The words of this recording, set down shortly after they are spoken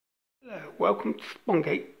Hello, welcome to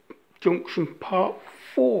Spongate Junction Part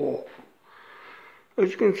 4.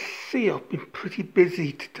 As you can see, I've been pretty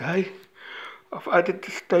busy today. I've added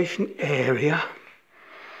the station area.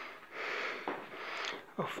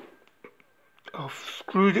 I've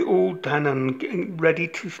screwed it all down and getting ready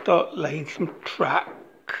to start laying some track.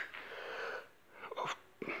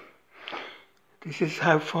 This is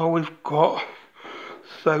how far we've got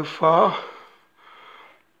so far.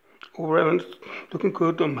 All around looking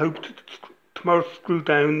good. I'm hoping to tomorrow screw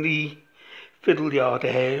down the fiddle yard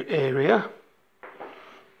area.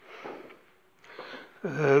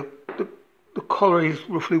 The collar is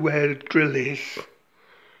roughly where the drill is,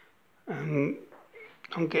 and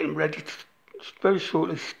I'm getting ready to very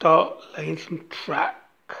shortly start laying some track.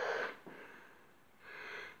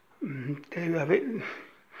 There you have it.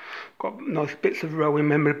 Got nice bits of rowing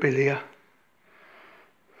memorabilia.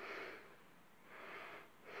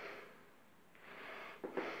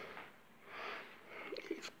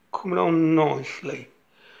 It's coming on nicely,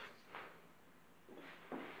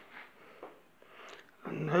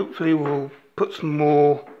 and hopefully we'll put some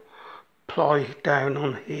more ply down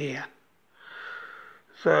on here.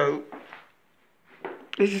 So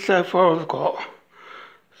this is how far I've got.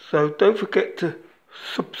 So don't forget to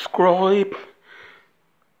subscribe,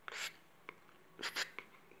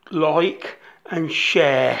 like and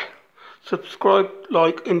share. Subscribe,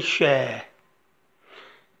 like and share.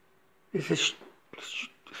 This is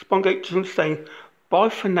Spongate Junction saying bye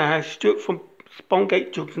for now. Stuart from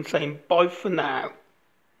Spongate Junction saying bye for now.